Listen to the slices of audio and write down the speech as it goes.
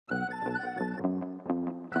Hey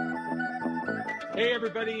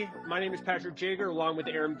everybody, my name is Patrick Jager along with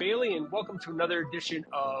Aaron Bailey, and welcome to another edition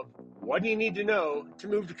of What Do You Need to Know to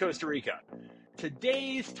Move to Costa Rica.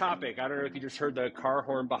 Today's topic, I don't know if you just heard the car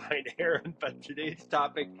horn behind Aaron, but today's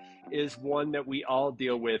topic is one that we all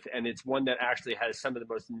deal with, and it's one that actually has some of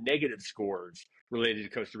the most negative scores related to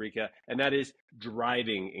Costa Rica, and that is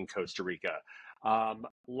driving in Costa Rica.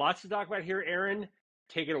 Lots to talk about here, Aaron.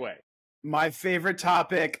 Take it away. My favorite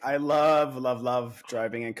topic. I love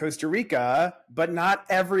driving in Costa Rica, but not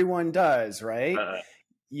everyone does, right?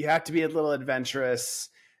 You have to be a little adventurous.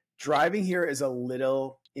 Driving here is a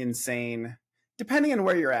little insane, depending on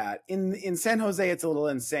where you're at. In San Jose, it's a little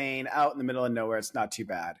insane. Out in the middle of nowhere, it's not too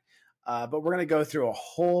bad. But we're going to go through a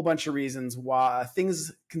whole bunch of reasons why,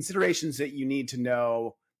 considerations that you need to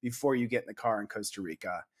know before you get in the car in Costa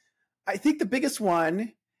Rica. I think the biggest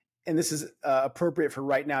one, and this is appropriate for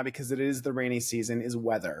right now because it is the rainy season, is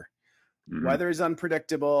weather. Mm-hmm. Weather is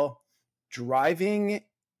unpredictable. Driving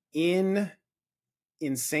in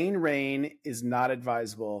insane rain is not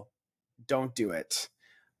advisable. Don't do it.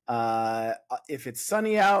 If it's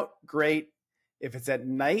sunny out, great. If it's at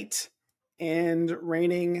night and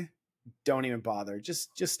raining, don't even bother.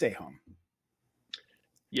 Just stay home.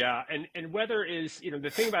 Yeah, and weather is, the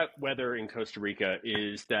thing about weather in Costa Rica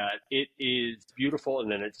is that it is beautiful and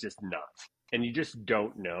then it's just not. And you just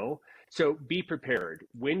don't know. So be prepared.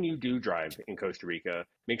 When you do drive in Costa Rica,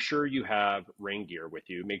 make sure you have rain gear with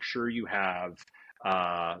you. Make sure you have,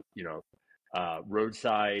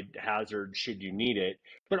 roadside hazard should you need it.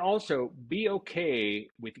 But also be okay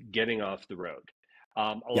with getting off the road.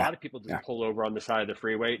 A lot of people just pull over on the side of the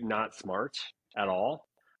freeway. Not smart at all.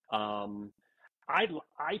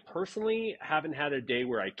 I personally haven't had a day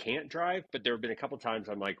where I can't drive, but there have been a couple of times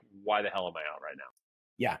I'm like, why the hell am I out right now?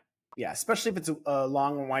 Yeah. Especially if it's a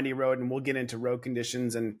long and windy road, and we'll get into road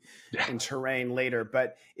conditions and terrain later.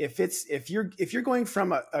 But if you're going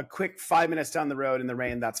from a quick 5 minutes down the road in the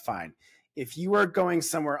rain, that's fine. If you are going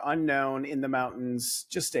somewhere unknown in the mountains,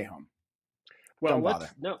 just stay home. Well,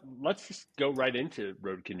 let's just go right into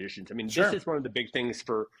road conditions. I mean, Sure. This is one of the big things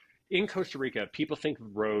in Costa Rica. People think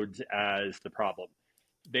of roads as the problem.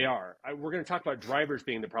 They are. We're going to talk about drivers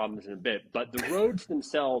being the problems in a bit, but the roads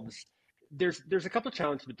themselves, there's a couple of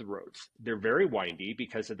challenges with the roads. They're very windy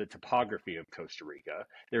because of the topography of Costa Rica.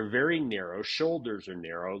 They're very narrow. Shoulders are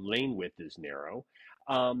narrow. Lane width is narrow.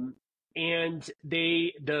 And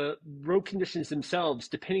the road conditions themselves,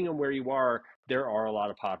 depending on where you are, there are a lot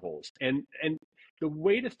of potholes. And the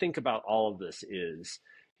way to think about all of this is,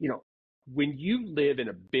 when you live in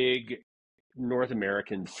a big North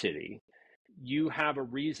American city, you have a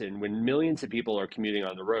reason. When millions of people are commuting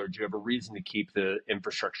on the roads, you have a reason to keep the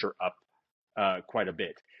infrastructure up quite a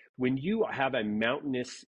bit. When you have a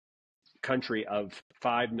mountainous country of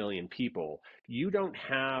 5 million people, you don't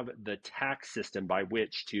have the tax system by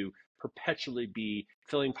which to perpetually be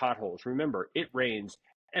filling potholes. Remember, it rains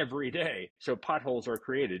every day, so potholes are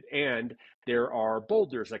created, and there are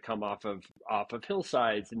boulders that come off of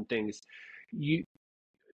hillsides and things.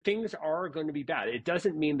 Things are going to be bad. It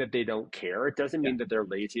doesn't mean that they don't care. It doesn't mean that they're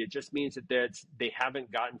lazy. It just means that they haven't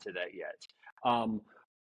gotten to that yet.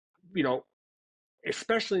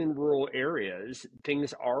 Especially in rural areas,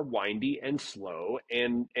 things are windy and slow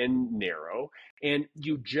and narrow, and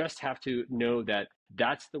you just have to know that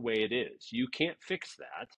that's the way it is. You can't fix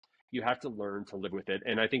that. You have to learn to live with it.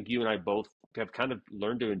 And I think you and I both have kind of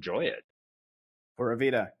learned to enjoy it. Pura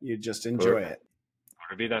vida. You just enjoy it.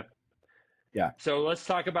 Pura vida. Yeah. So let's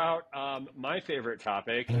talk about my favorite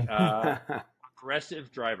topic,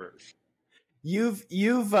 aggressive drivers. You've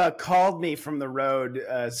called me from the road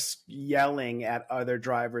yelling at other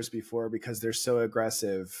drivers before because they're so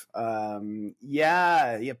aggressive.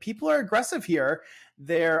 People are aggressive here.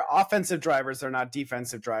 They're offensive drivers. They're not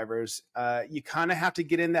defensive drivers. You kind of have to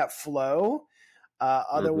get in that flow.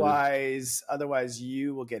 Otherwise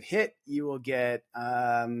you will get hit. You will get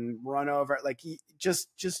run over. Like you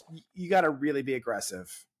got to really be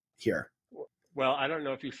aggressive here. Well, I don't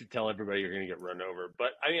know if you should tell everybody you're going to get run over,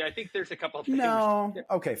 but I mean, I think there's a couple of things. No.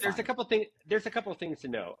 Okay, fine. There's a couple of things to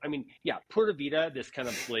know. I mean, Pura Vida, this kind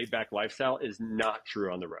of laid back lifestyle is not true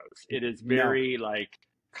on the roads. It is very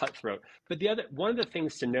cutthroat. But one of the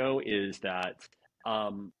things to know is that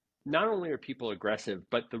not only are people aggressive,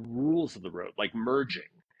 but the rules of the road, like merging.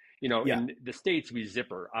 In the States, we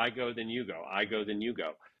zipper. I go, then you go. I go, then you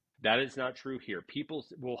go. That is not true here. People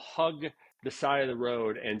will hug the side of the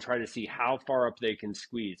road and try to see how far up they can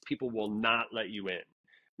squeeze. People will not let you in.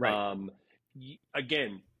 Right.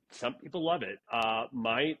 Again, some people love it.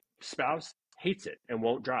 My spouse hates it and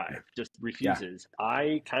won't drive, just refuses.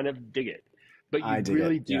 I kind of dig it. but I you dig it.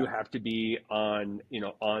 really Yeah. do have to be on,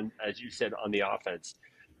 on, as you said, on the offense.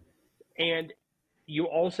 And you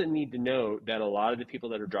also need to know that a lot of the people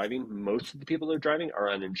that are driving, most of the people that are driving are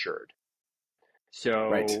uninsured.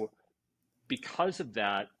 Right. So because of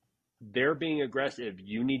that, they're being aggressive.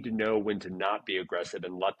 You need to know when to not be aggressive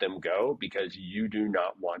and let them go because you do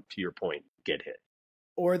not want, to your point, get hit.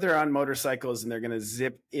 Or they're on motorcycles and they're going to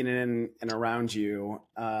zip in and around you.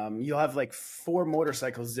 You'll have like 4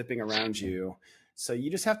 motorcycles zipping around you. So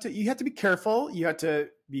you have to be careful. You have to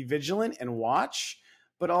be vigilant and watch,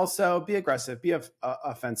 but also be aggressive, be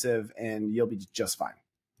offensive, and you'll be just fine.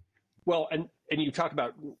 Well, and you talk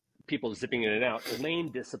about people zipping in and out.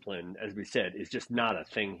 Lane discipline, as we said, is just not a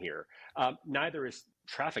thing here. Neither is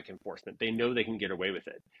traffic enforcement. They know they can get away with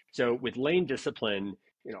it. So with lane discipline,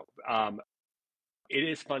 it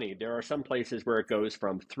is funny. There are some places where it goes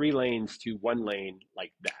from 3 lanes to 1 lane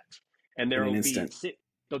like that, and In an instant.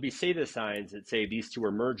 there'll be SETA signs that say these two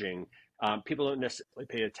are merging. People don't necessarily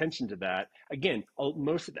pay attention to that. Again,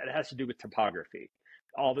 most of that has to do with topography.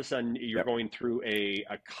 All of a sudden, you're Yep. going through a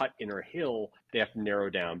cut in a hill. They have to narrow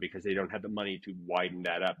down because they don't have the money to widen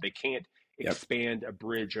that up. They can't Yep. expand a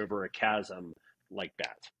bridge over a chasm like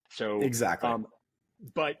that. So, Exactly.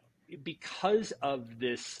 but because of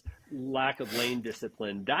this lack of lane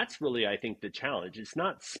discipline, that's really, I think, the challenge. It's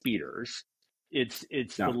not speeders. It's the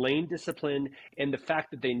No. lane discipline and the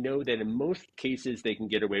fact that they know that in most cases they can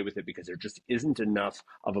get away with it because there just isn't enough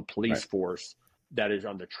of a police Right. force that is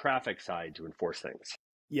on the traffic side to enforce things.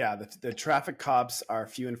 Yeah, the traffic cops are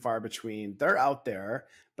few and far between. They're out there,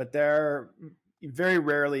 but they're very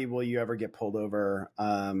rarely will you ever get pulled over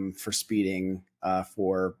for speeding,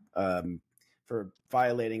 for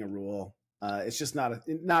violating a rule. It's just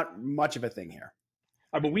not much of a thing here.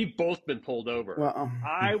 I mean, we've both been pulled over. Well,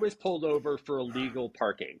 I was pulled over for illegal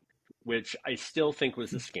parking, which I still think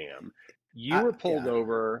was a scam. You were pulled yeah,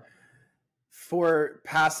 over for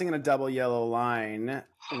passing in a double yellow line,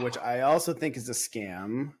 which I also think is a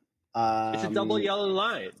scam. It's a double yellow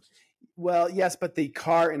line. Well, yes, but the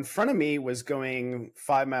car in front of me was going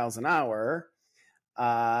 5 miles an hour.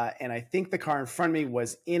 And I think the car in front of me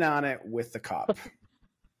was in on it with the cop.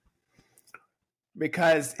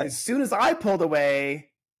 Because as soon as I pulled away,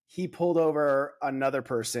 he pulled over another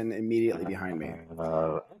person immediately behind me.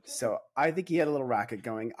 So I think he had a little racket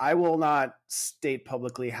going. I will not state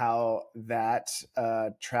publicly how that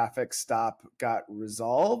traffic stop got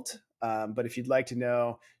resolved. But if you'd like to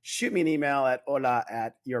know, shoot me an email at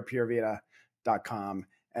hola@yourpurevita.com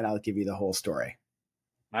and I'll give you the whole story.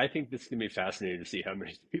 I think this is going to be fascinating to see how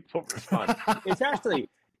many people respond. It's actually,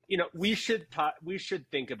 we should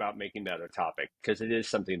think about making that a topic because it is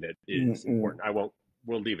something that is important.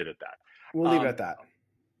 We'll leave it at that. We'll leave it at that.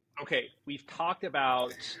 Okay. We've talked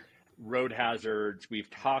about road hazards. We've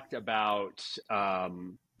talked about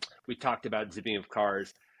zipping of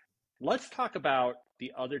cars. Let's talk about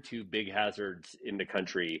the other two big hazards in the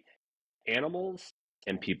country, animals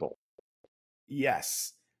and people.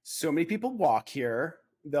 Yes. So many people walk here.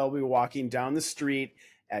 They'll be walking down the street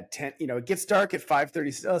at 10, it gets dark at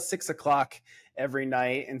 5:30, 6 o'clock every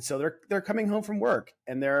night. And so they're coming home from work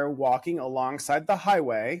and they're walking alongside the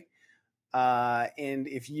highway. And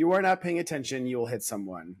if you are not paying attention, you will hit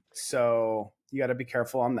someone. So you got to be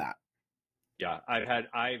careful on that. Yeah,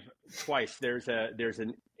 I've twice. There's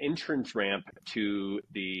an entrance ramp to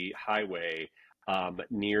the highway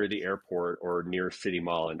near the airport or near City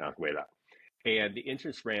Mall in Ajuela. And the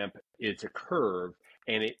entrance ramp is a curve,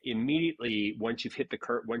 and it immediately, once you've hit the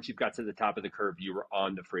curve, once you've got to the top of the curve, you are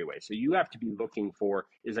on the freeway. So you have to be looking for,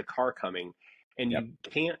 is a car coming? And you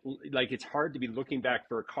can't, it's hard to be looking back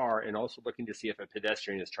for a car and also looking to see if a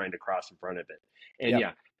pedestrian is trying to cross in front of it. And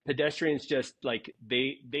yeah, pedestrians just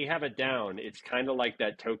they have it down. It's kind of like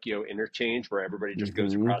that Tokyo interchange where everybody just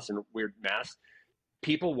goes across in weird mass.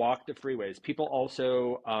 People walk the freeways. People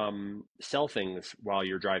also sell things while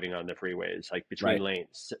you're driving on the freeways, like between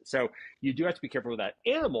lanes. So you do have to be careful with that.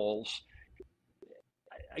 Animals,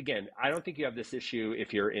 again, I don't think you have this issue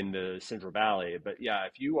if you're in the Central Valley, but yeah,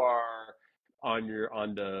 if you are on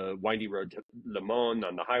the windy road to Limon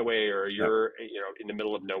on the highway, or you're in the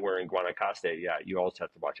middle of nowhere in Guanacaste, yeah, you also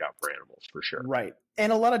have to watch out for animals for sure. Right.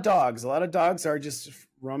 And a lot of dogs are just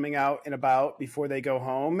roaming out and about before they go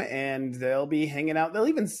home, and they'll be hanging out. They'll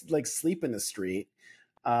even sleep in the street.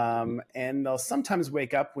 And they'll sometimes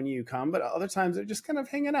wake up when you come, but other times they're just kind of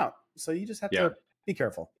hanging out. So you just have to be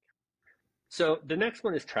careful. So the next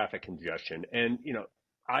one is traffic congestion. And,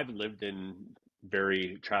 I've lived in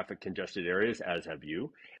very traffic congested areas, as have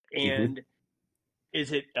you. And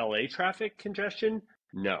is it LA traffic congestion?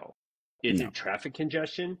 No. Is it traffic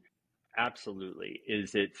congestion? Absolutely.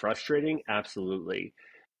 Is it frustrating? Absolutely.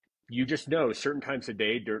 You just know certain times of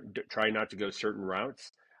day, try not to go certain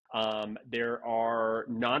routes. There are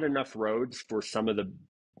not enough roads for some of the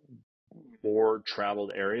more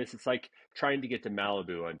traveled areas. It's like trying to get to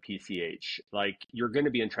Malibu on PCH. Like you're going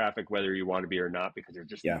to be in traffic whether you want to be or not because there's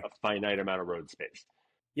just Yeah. a finite amount of road space.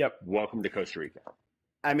 Yep. Welcome to Costa Rica.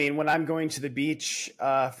 I mean, when I'm going to the beach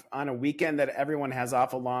on a weekend that everyone has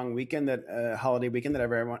off, a long weekend, that holiday weekend that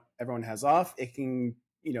everyone has off, it can,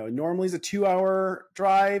 normally is a 2 hour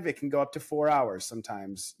drive. It can go up to 4 hours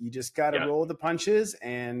sometimes. You just got to Yeah. roll the punches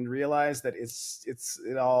and realize that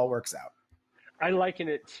it all works out. I liken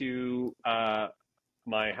it to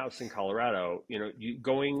my house in Colorado. You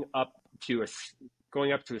going up to a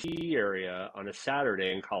ski area on a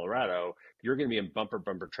Saturday in Colorado, you're going to be in bumper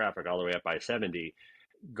traffic all the way up I-70.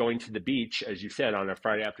 Going to the beach, as you said, on a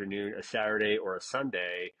Friday afternoon, a Saturday or a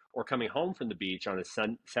Sunday, or coming home from the beach on a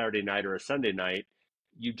Saturday night or a Sunday night,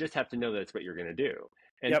 you just have to know that's what you're going to do.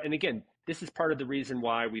 Yep. And again, this is part of the reason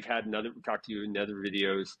why we've talked to you in other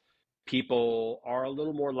videos. People are a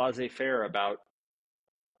little more laissez-faire about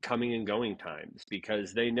coming and going times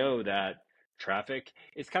because they know that traffic,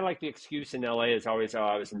 it's kind of like the excuse in LA is always, oh,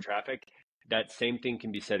 I was in traffic. That same thing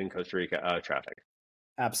can be said in Costa Rica, traffic.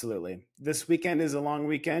 Absolutely. This weekend is a long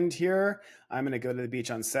weekend here. I'm going to go to the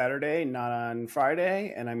beach on Saturday, not on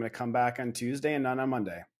Friday, and I'm going to come back on Tuesday and not on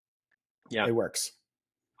Monday. Yeah. It works.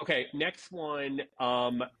 Okay. Next one.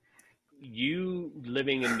 You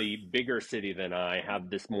living in the bigger city than I have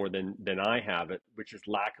this more than I have it, which is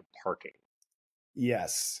lack of parking.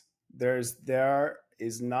 Yes. There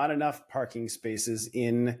is not enough parking spaces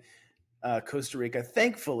in Costa Rica,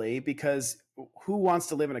 thankfully, because who wants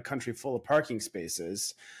to live in a country full of parking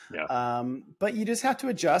spaces? Yeah. But you just have to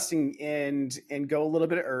adjust and go a little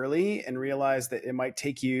bit early and realize that it might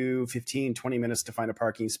take you 15, 20 minutes to find a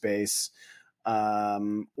parking space,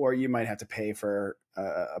 or you might have to pay for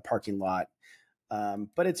a parking lot.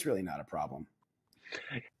 But it's really not a problem.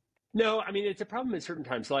 No, I mean, it's a problem at certain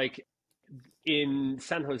times. Like in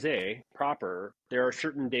San Jose proper, there are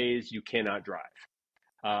certain days you cannot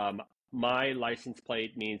drive. My license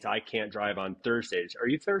plate means I can't drive on Thursdays. Are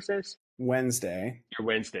you Thursdays? Wednesday. You're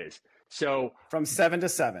Wednesdays. So from 7 to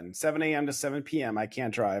 7 a.m. to 7 p.m. I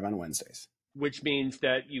can't drive on Wednesdays. Which means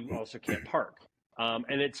that you also can't park.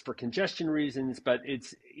 And it's for congestion reasons, but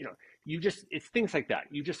it's, it's things like that.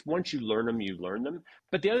 Once you learn them, you learn them.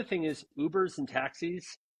 But the other thing is Ubers and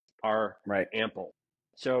taxis are ample.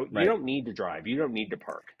 So you don't need to drive. You don't need to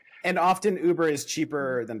park. And often Uber is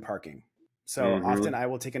cheaper than parking. So often I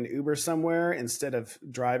will take an Uber somewhere instead of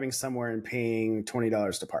driving somewhere and paying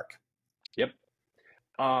 $20 to park. Yep.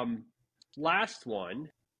 Last one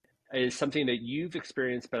is something that you've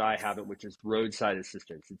experienced, but I haven't, which is roadside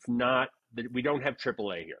assistance. It's not that we don't have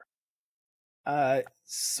AAA here.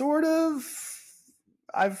 Sort of.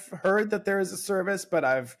 I've heard that there is a service,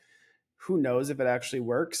 but who knows if it actually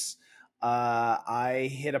works. I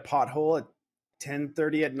hit a pothole at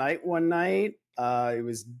 10:30 at night one night. It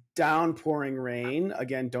was downpouring rain.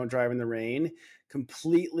 Again, don't drive in the rain.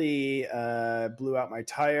 Completely blew out my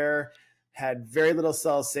tire. Had very little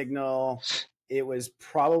cell signal. It was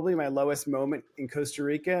probably my lowest moment in Costa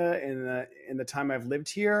Rica in the time I've lived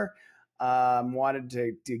here. Wanted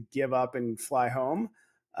to give up and fly home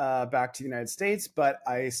back to the United States, but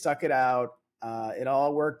I stuck it out. It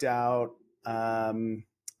all worked out.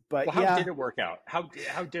 But how did it work out? How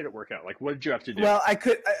did it work out? Like, what did you have to do? Well,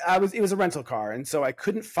 it was a rental car, and so I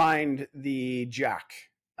couldn't find the jack.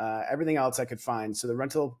 Everything else I could find. So the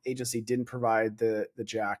rental agency didn't provide the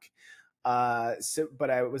jack. But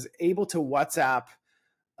I was able to WhatsApp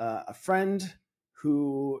a friend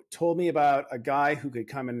who told me about a guy who could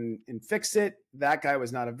come in and fix it. That guy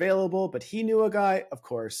was not available, but he knew a guy, of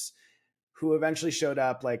course, who eventually showed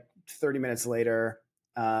up like 30 minutes later.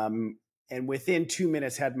 And within 2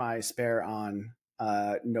 minutes had my spare on,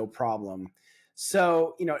 no problem.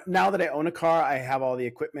 So, now that I own a car, I have all the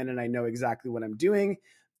equipment and I know exactly what I'm doing,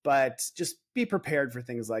 but just be prepared for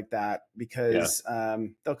things like that because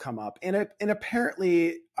they'll come up. And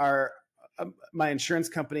apparently my insurance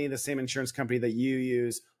company, the same insurance company that you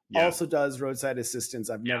use, also does roadside assistance.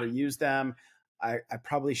 I've never used them. I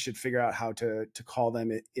probably should figure out how to call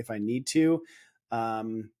them if I need to.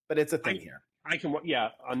 But it's a thing here. I can,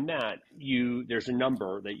 on that, there's a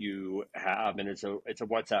number that you have, and it's a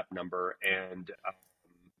WhatsApp number, and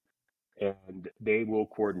they will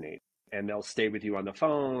coordinate, and they'll stay with you on the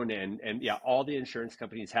phone, and all the insurance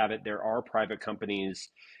companies have it. There are private companies,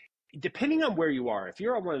 depending on where you are. If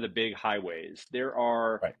you're on one of the big highways, there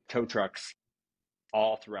are tow trucks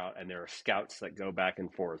all throughout, and there are scouts that go back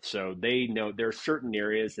and forth. So they know there are certain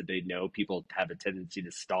areas that they know people have a tendency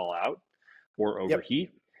to stall out or Yep.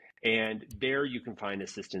 overheat, and there you can find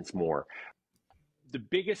assistance more. The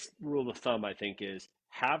biggest rule of thumb, I think, is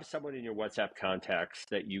have someone in your WhatsApp contacts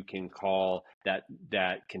that you can call that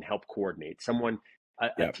can help coordinate. Someone, a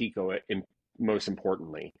Yep. TICO, most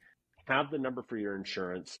importantly. Have the number for your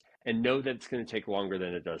insurance and know that it's going to take longer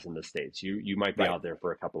than it does in the States. You might be Right. out there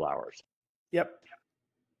for a couple hours. Yep.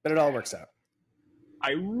 But it all works out.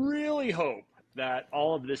 I really hope that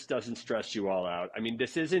all of this doesn't stress you all out. I mean,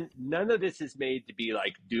 none of this is made to be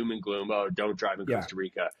like doom and gloom. Oh, don't drive in Costa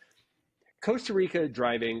Rica. Costa Rica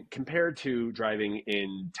driving compared to driving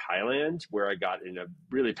in Thailand, where I got in a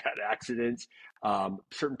really bad accident,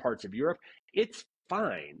 certain parts of Europe, it's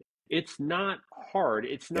fine. It's not hard.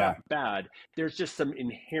 It's not bad. There's just some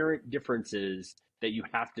inherent differences that you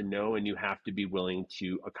have to know and you have to be willing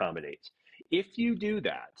to accommodate. If you do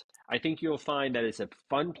that, I think you'll find that it's a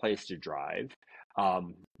fun place to drive.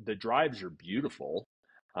 The drives are beautiful.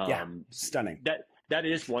 Stunning. That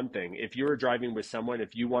is one thing. If you're driving with someone,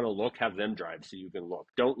 if you want to look, have them drive so you can look.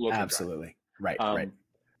 Don't look. Absolutely. Right. Right.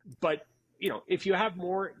 But if you have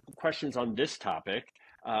more questions on this topic,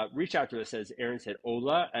 reach out to us, as Aaron said,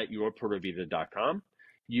 hola@yourpuertovida.com.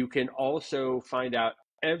 You can also find out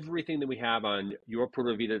everything that we have on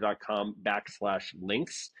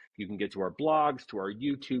yourpuertovida.com/links. You can get to our blogs, to our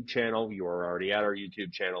YouTube channel. You're already at our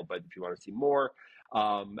YouTube channel, but if you want to see more,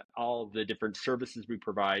 all the different services we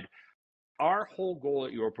provide. Our whole goal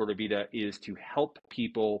at Your Puerto Vida is to help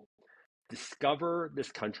people discover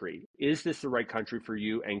this country. Is this the right country for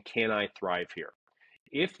you, and can I thrive here?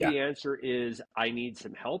 If the answer is I need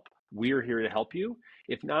some help, we're here to help you.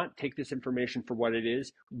 If not, take this information for what it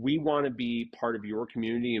is. We want to be part of your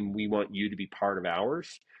community, and we want you to be part of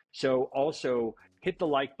ours. So also hit the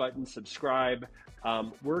like button, subscribe.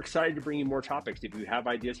 We're excited to bring you more topics. If you have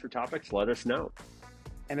ideas for topics, let us know.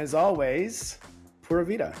 And as always, Pura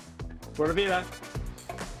Vida. Pura Vida.